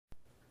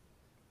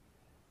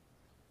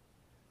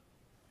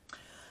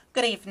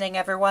Good evening,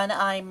 everyone.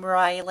 I'm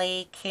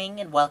Riley King,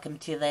 and welcome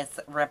to this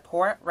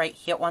report right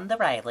here on the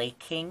Riley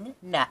King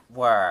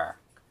Network.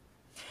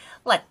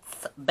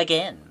 Let's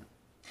begin.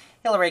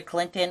 Hillary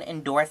Clinton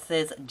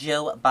endorses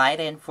Joe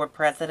Biden for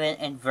president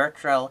in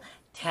virtual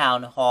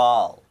town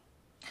hall.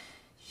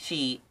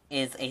 She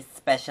is a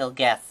special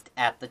guest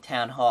at the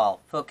town hall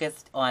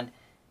focused on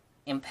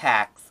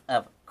impacts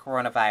of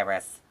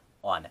coronavirus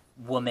on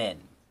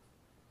women.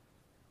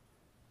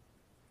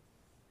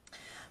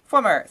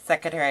 Former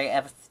Secretary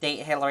of State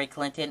Hillary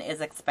Clinton is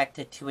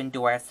expected to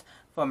endorse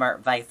former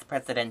Vice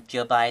President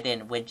Joe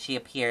Biden when she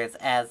appears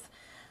as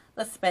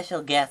the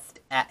special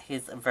guest at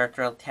his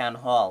virtual town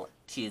hall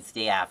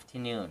Tuesday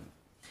afternoon,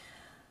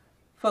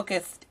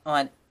 focused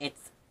on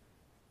its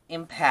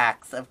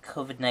impacts of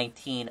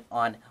COVID-19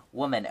 on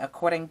women,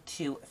 according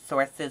to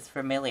sources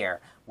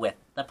familiar with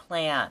the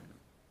plan.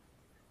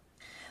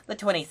 The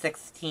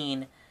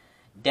 2016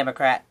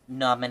 Democrat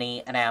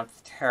nominee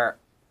announced her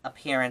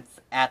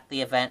appearance at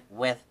the event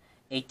with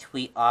a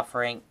tweet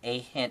offering a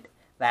hint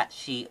that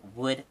she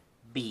would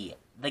be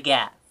the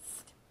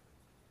guest.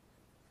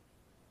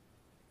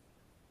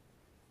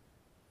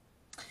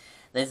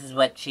 This is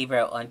what she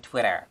wrote on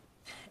Twitter.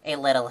 A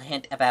little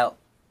hint about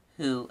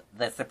who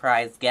the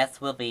surprise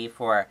guest will be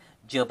for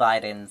Joe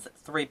Biden's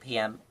 3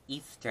 p.m.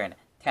 Eastern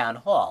town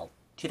hall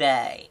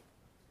today.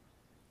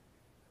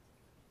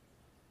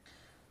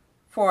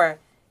 For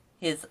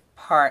his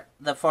part,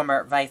 the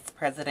former vice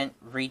president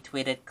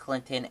retweeted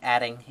Clinton,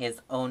 adding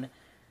his own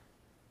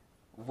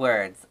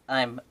words,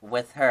 "I'm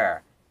with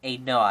her," a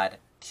nod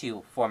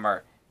to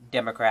former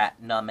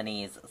Democrat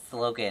nominee's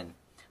slogan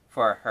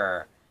for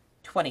her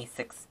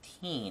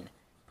 2016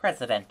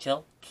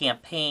 presidential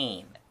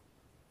campaign.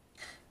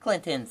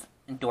 Clinton's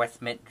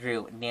endorsement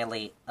drew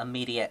nearly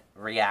immediate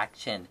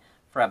reaction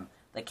from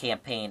the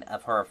campaign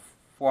of her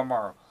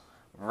former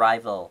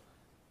rival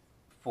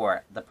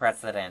for the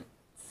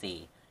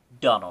presidency,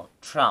 Donald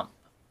Trump.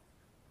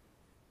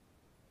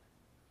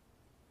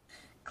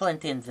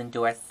 Clinton's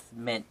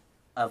endorsement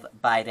of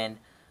Biden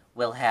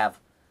will have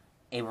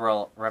a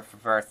role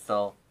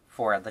reversal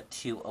for the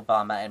two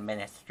Obama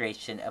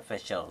administration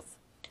officials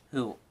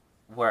who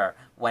were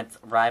once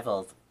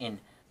rivals in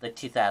the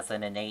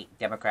 2008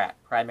 Democrat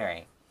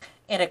primary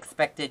and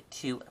expected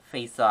to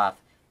face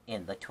off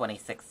in the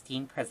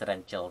 2016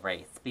 presidential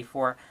race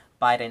before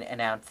Biden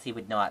announced he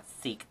would not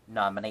seek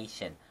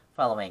nomination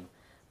following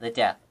the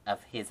death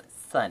of his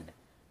son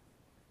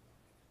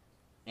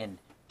in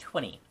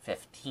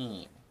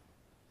 2015.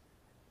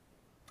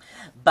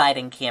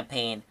 Biden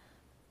campaigned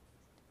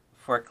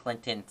for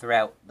Clinton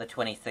throughout the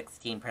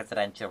 2016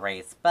 presidential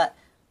race, but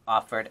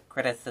offered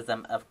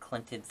criticism of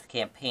Clinton's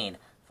campaign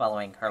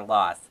following her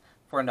loss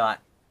for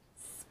not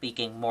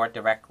speaking more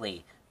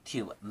directly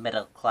to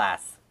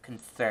middle-class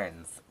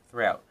concerns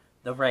throughout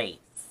the race.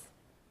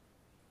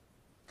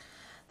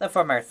 The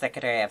former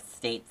Secretary of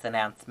State's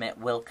announcement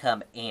will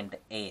come amid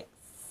a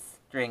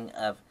string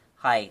of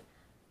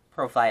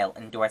high-profile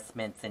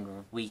endorsements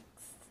in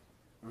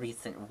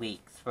recent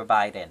weeks for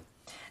Biden.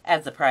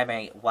 As the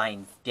primary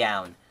winds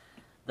down,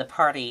 the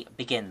party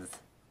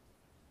begins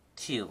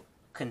to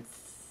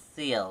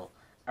conceal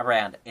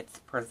around its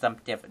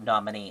presumptive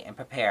nominee and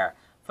prepare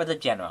for the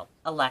general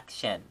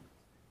election.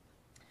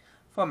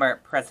 Former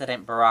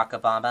President Barack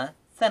Obama,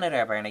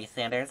 Senator Bernie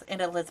Sanders,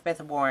 and Elizabeth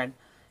Warren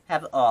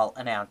have all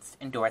announced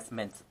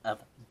endorsements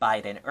of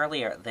Biden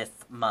earlier this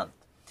month,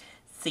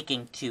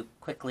 seeking to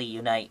quickly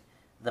unite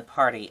the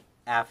party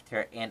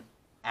after an,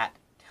 at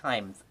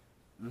times,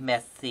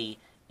 messy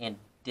and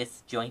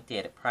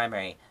disjointed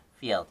primary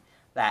field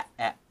that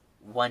at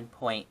one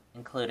point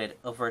included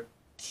over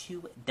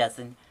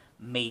 24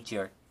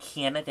 major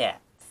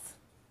candidates.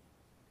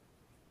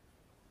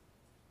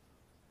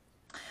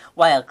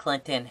 While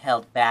Clinton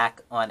held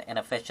back on an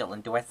official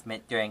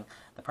endorsement during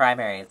the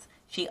primaries,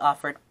 she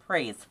offered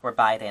praise for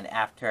Biden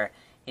after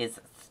his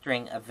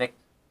string of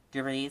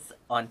victories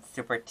on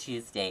Super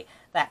Tuesday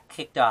that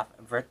kicked off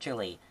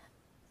virtually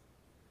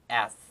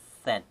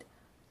ascent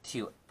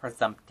to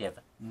presumptive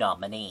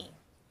nominee.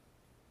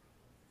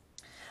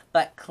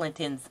 But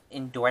Clinton's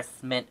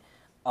endorsement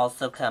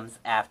also comes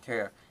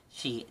after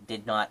she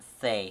did not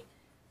say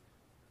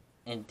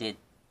and did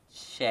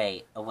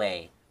shy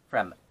away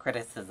from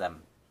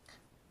criticism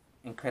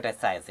in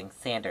criticizing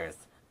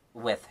Sanders,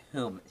 with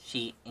whom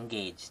she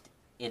engaged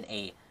in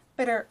a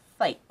bitter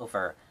fight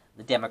over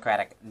the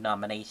Democratic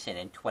nomination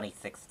in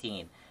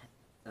 2016,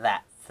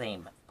 that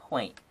same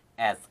point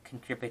as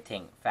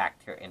contributing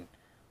factor in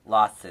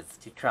losses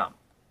to Trump.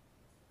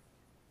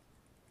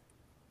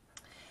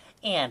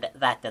 And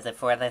that does it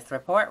for this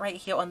report right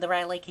here on the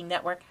Riley King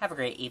Network. Have a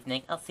great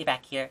evening. I'll see you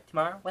back here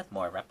tomorrow with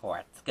more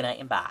reports. Good night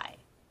and bye.